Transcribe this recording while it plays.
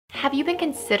Have you been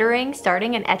considering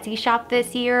starting an Etsy shop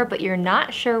this year, but you're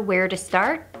not sure where to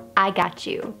start? I got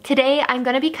you. Today, I'm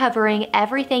gonna be covering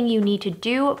everything you need to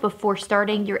do before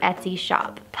starting your Etsy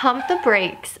shop. Pump the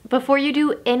brakes. Before you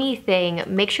do anything,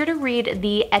 make sure to read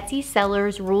the Etsy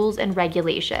seller's rules and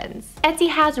regulations. Etsy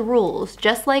has rules,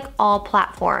 just like all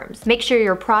platforms. Make sure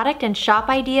your product and shop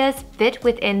ideas fit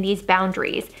within these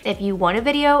boundaries. If you want a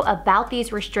video about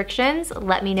these restrictions,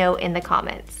 let me know in the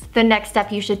comments. The next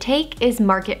step you should take is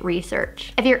market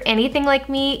research. If you're anything like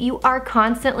me, you are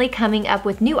constantly coming up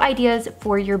with new ideas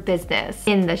for your business.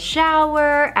 In the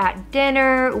shower, at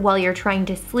dinner, while you're trying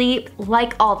to sleep,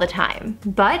 like all the time.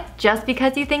 But just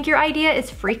because you think your idea is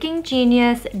freaking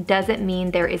genius doesn't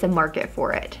mean there is a market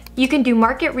for it. You can do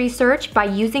market research by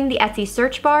using the Etsy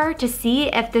search bar to see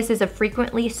if this is a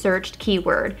frequently searched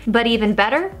keyword. But even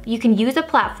better, you can use a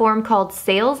platform called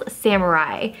Sales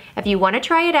Samurai. If you want to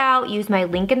try it out, use my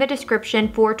link in the description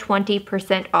for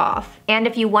 20% off. And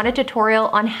if you want a tutorial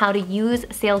on how to use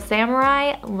Sales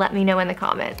Samurai, let me know in the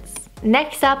comments.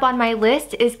 Next up on my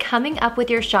list is coming up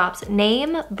with your shop's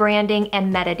name, branding,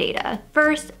 and metadata.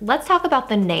 First, let's talk about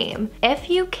the name. If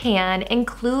you can,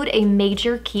 include a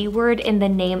major keyword in the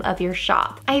name of your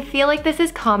shop. I feel like this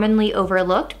is commonly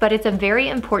overlooked, but it's a very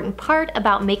important part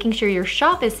about making sure your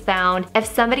shop is found if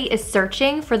somebody is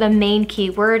searching for the main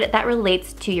keyword that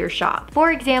relates to your shop.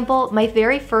 For example, my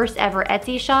very first ever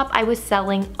Etsy shop, I was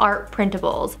selling art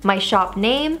printables. My shop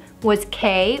name was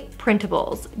K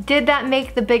Printables. Did that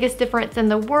make the biggest difference in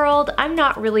the world? I'm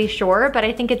not really sure, but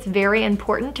I think it's very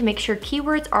important to make sure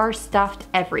keywords are stuffed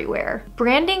everywhere.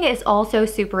 Branding is also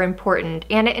super important,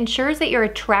 and it ensures that you're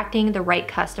attracting the right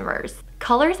customers.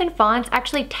 Colors and fonts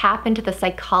actually tap into the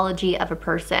psychology of a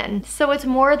person. So it's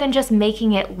more than just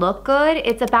making it look good,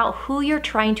 it's about who you're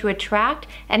trying to attract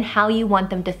and how you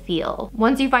want them to feel.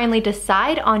 Once you finally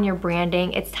decide on your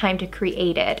branding, it's time to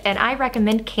create it. And I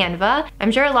recommend Canva.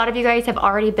 I'm sure a lot of you guys have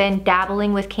already been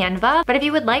dabbling with Canva, but if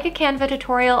you would like a Canva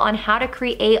tutorial on how to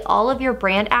create all of your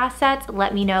brand assets,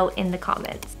 let me know in the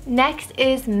comments. Next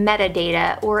is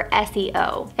metadata, or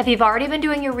SEO. If you've already been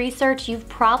doing your research, you've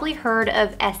probably heard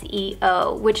of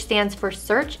SEO, which stands for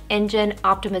Search Engine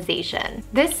Optimization.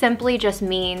 This simply just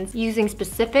means using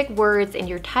specific words in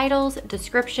your titles,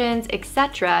 descriptions,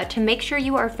 etc. to make sure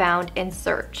you are found in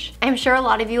search. I'm sure a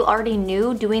lot of you already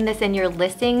knew doing this in your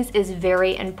listings is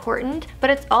very important, but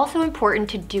it's also important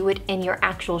to do it in your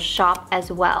actual shop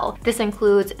as well. This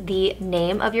includes the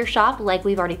name of your shop, like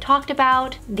we've already talked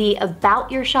about, the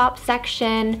About Your Shop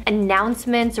section,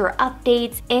 announcements or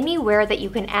updates, anywhere that you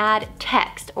can add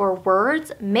text or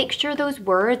words. Make sure those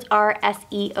words are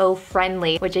SEO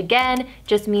friendly, which again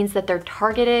just means that they're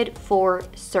targeted for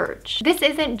search. This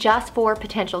isn't just for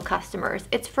potential customers,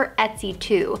 it's for Etsy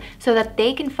too, so that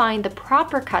they can find the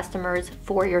proper customers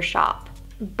for your shop.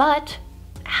 But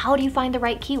how do you find the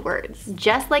right keywords?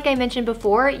 Just like I mentioned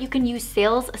before, you can use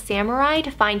Sales Samurai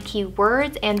to find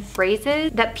keywords and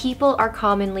phrases that people are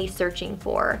commonly searching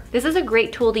for. This is a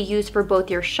great tool to use for both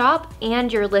your shop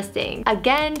and your listing.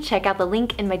 Again, check out the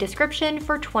link in my description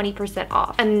for 20%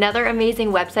 off. Another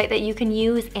amazing website that you can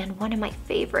use, and one of my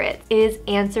favorites, is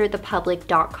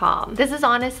answerthepublic.com. This is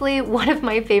honestly one of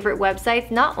my favorite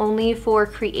websites, not only for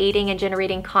creating and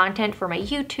generating content for my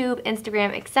YouTube,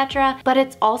 Instagram, etc., but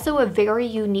it's also a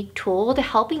very unique tool to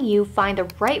helping you find the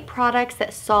right products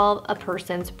that solve a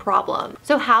person's problem.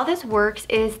 So how this works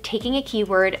is taking a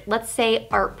keyword, let's say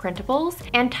art printables,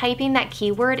 and typing that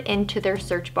keyword into their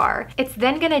search bar. It's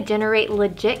then gonna generate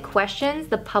legit questions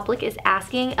the public is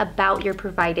asking about your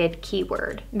provided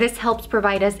keyword. This helps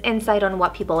provide us insight on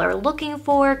what people are looking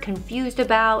for, confused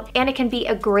about, and it can be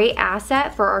a great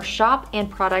asset for our shop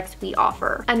and products we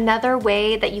offer. Another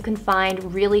way that you can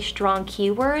find really strong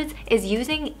keywords is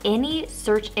using any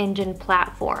search engine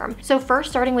platform. So first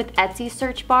starting with Etsy's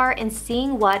search bar and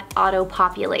seeing what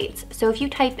auto-populates. So if you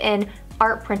type in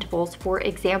art printables, for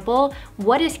example,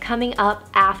 what is coming up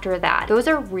after that? Those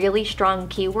are really strong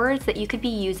keywords that you could be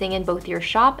using in both your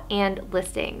shop and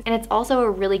listing. And it's also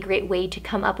a really great way to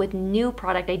come up with new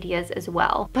product ideas as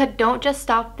well. But don't just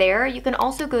stop there. You can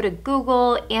also go to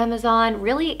Google, Amazon,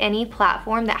 really any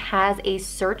platform that has a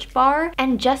search bar,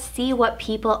 and just see what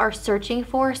people are searching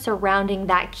for surrounding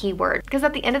that keyword. Because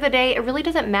at the end of the day, it really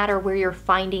doesn't matter where you're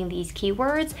finding these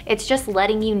keywords. It's just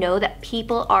letting you know that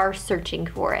people are searching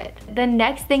for it. The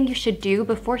next thing you should do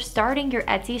before starting your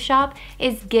Etsy shop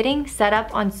is getting set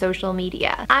up on social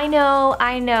media. I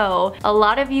know, a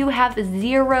lot of you have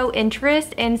zero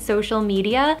interest in social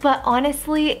media, but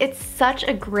honestly, it's such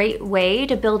a great way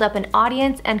to build up an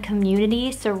audience and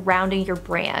community surrounding your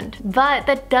brand. But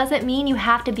that doesn't mean you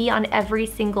have to be on every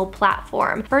single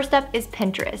platform. First up is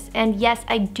Pinterest. And yes,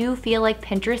 I do feel like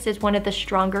Pinterest is one of the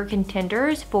stronger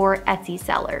contenders for Etsy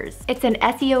sellers. It's an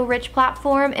SEO-rich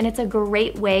platform and it's a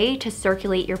great way to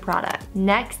circulate your product.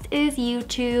 Next is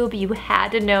YouTube. You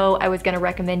had to know I was gonna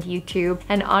recommend YouTube,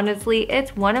 and honestly,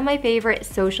 it's one of my favorite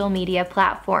social media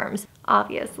platforms.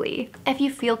 Obviously. If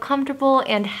you feel comfortable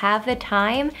and have the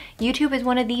time, YouTube is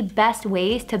one of the best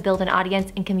ways to build an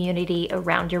audience and community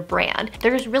around your brand.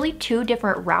 There's really two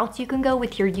different routes you can go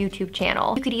with your YouTube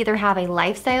channel. You could either have a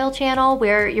lifestyle channel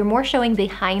where you're more showing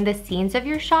behind the scenes of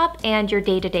your shop and your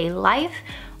day-to-day life,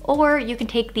 or you can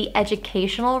take the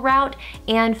educational route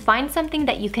and find something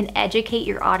that you can educate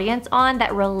your audience on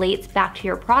that relates back to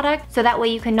your product, so that way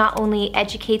you can not only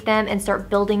educate them and start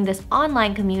building this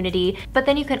online community, but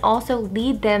then you can also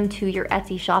lead them to your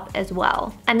Etsy shop as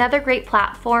well. Another great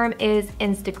platform is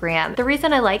Instagram. The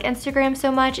reason I like Instagram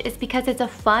so much is because it's a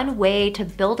fun way to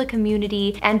build a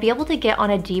community and be able to get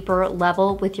on a deeper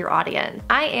level with your audience.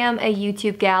 I am a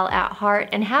YouTube gal at heart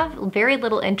and have very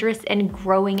little interest in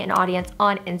growing an audience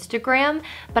on Instagram,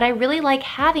 but I really like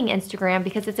having Instagram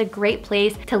because it's a great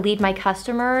place to lead my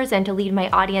customers and to lead my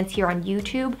audience here on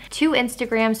YouTube to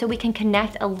Instagram, so we can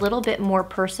connect a little bit more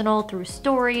personal through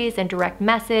stories and direct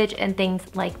message and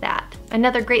things like that.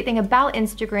 Another great thing about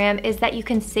Instagram is that you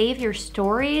can save your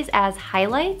stories as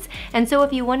highlights, and so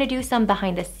if you want to do some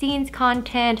behind the scenes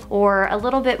content or a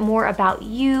little bit more about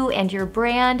you and your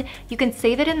brand, you can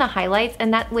save it in the highlights,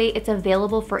 and that way it's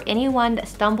available for anyone that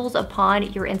stumbles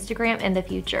upon your Instagram in the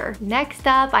future. Next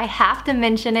up, I have to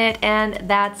mention it, and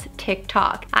that's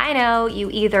TikTok. I know you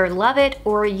either love it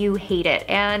or you hate it,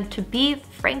 and to be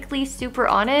frankly super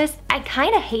honest, I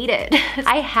kind of hate it.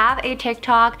 I have a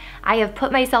TikTok. I have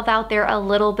put myself out there a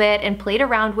little bit and played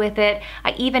around with it.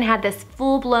 I even had this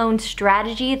full-blown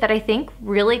strategy that I think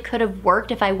really could have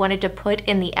worked if I wanted to put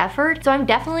in the effort. So I'm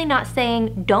definitely not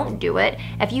saying don't do it.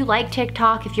 If you like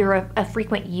TikTok, if you're a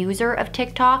frequent user of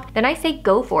TikTok, then I say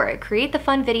go for it. Create the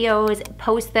fun videos,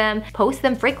 post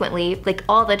them frequently, like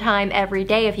all the time, every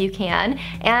day if you can,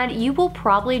 and you will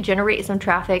probably generate some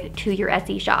traffic to your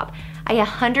Etsy shop. I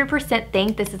 100%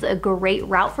 think this is a great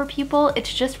route for people.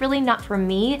 It's just really not for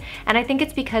me, and I think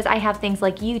it's because I have things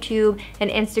like YouTube and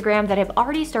Instagram that I've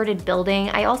already started building.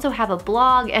 I also have a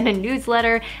blog and a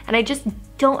newsletter, and I just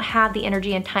don't have the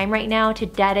energy and time right now to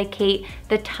dedicate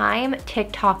the time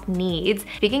TikTok needs.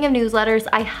 Speaking of newsletters,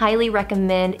 I highly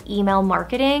recommend email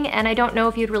marketing, and I don't know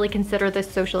if you'd really consider this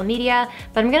social media,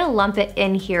 but I'm gonna lump it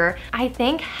in here. I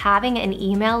think having an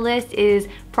email list is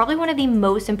probably one of the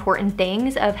most important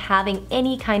things of having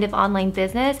any kind of online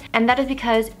business, and that is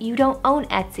because you don't own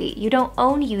Etsy, you don't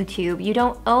own YouTube, you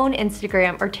don't own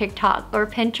Instagram or TikTok or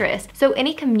Pinterest. So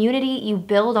any community you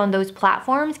build on those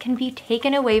platforms can be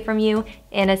taken away from you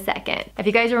in a second. If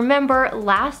you guys remember,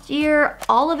 last year,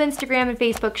 all of Instagram and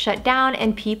Facebook shut down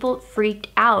and people freaked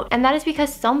out. And that is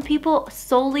because some people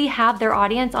solely have their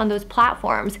audience on those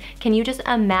platforms. Can you just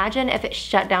imagine if it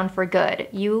shut down for good?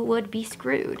 You would be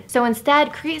screwed. So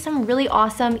instead, create some really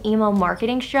awesome email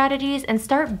marketing strategies and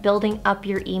start building up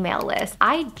your email list.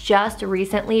 I just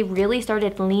recently really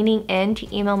started leaning into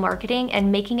email marketing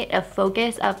and making it a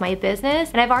focus of my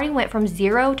business. And I've already went from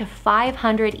 0 to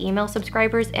 500 email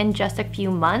subscribers in just a few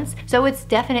months, so it's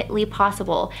definitely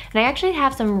possible. And I actually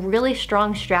have some really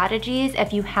strong strategies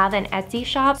if you have an Etsy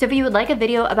shop. So if you would like a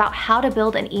video about how to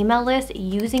build an email list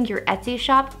using your Etsy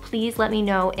shop, please let me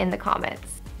know in the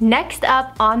comments. Next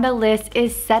up on the list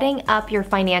is setting up your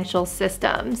financial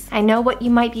systems. I know what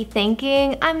you might be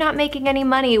thinking, I'm not making any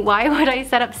money, why would I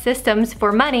set up systems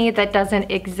for money that doesn't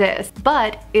exist?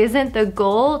 But isn't the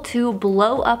goal to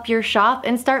blow up your shop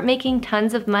and start making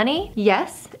tons of money?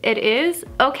 Yes, it is.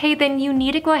 Okay, then you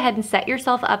need to go ahead and set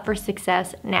yourself up for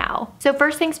success now. So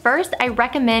first things first, I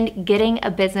recommend getting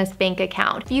a business bank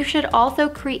account. You should also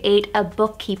create a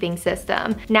bookkeeping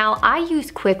system. Now, I use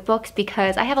QuickBooks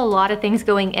because I have a lot of things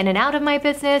going in and out of my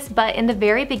business, but in the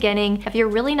very beginning, if you're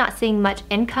really not seeing much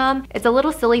income, it's a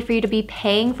little silly for you to be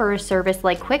paying for a service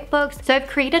like QuickBooks. So I've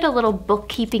created a little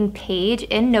bookkeeping page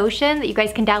in Notion that you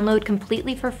guys can download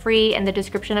completely for free in the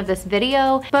description of this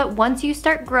video. But once you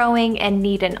start growing and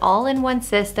need an an all-in-one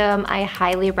system, I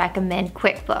highly recommend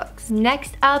QuickBooks.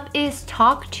 Next up is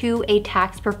talk to a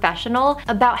tax professional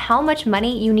about how much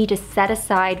money you need to set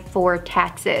aside for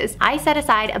taxes. I set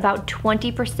aside about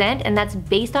 20%, and that's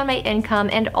based on my income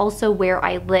and also where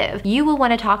I live. You will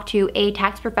want to talk to a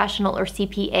tax professional or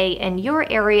CPA in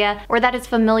your area, or that is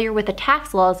familiar with the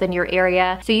tax laws in your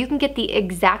area, so you can get the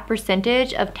exact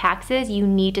percentage of taxes you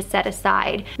need to set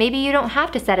aside. Maybe you don't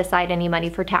have to set aside any money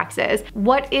for taxes.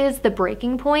 What is the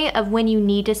breaking point of when you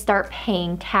need to start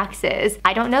paying taxes?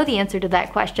 I don't know the answer to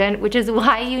that question, which is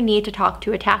why you need to talk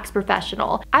to a tax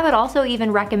professional. I would also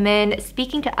even recommend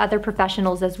speaking to other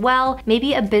professionals as well,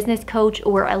 maybe a business coach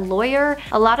or a lawyer.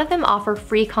 A lot of them offer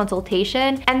free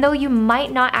consultation, and though you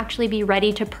might not actually be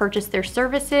ready to purchase their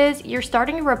services, you're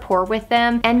starting a rapport with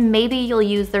them, and maybe you'll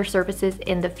use their services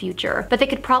in the future. But they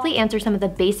could probably answer some of the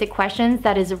basic questions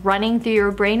that is running through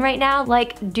your brain right now,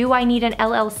 like, do I need an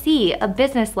LLC, a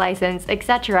business license,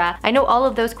 etc. I know all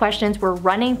of those questions were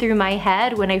running through my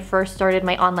head when I first started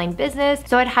my online business,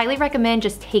 so I'd highly recommend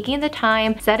just taking the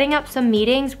time, setting up some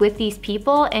meetings with these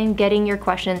people, and getting your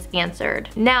questions answered.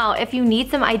 Now, if you need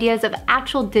some ideas of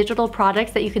actual digital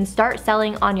products that you can start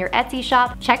selling on your Etsy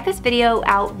shop, check this video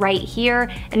out right here,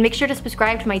 and make sure to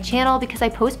subscribe to my channel because I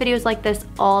post videos like this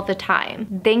all the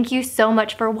time. Thank you so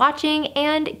much for watching,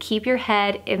 and keep your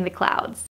head in the clouds.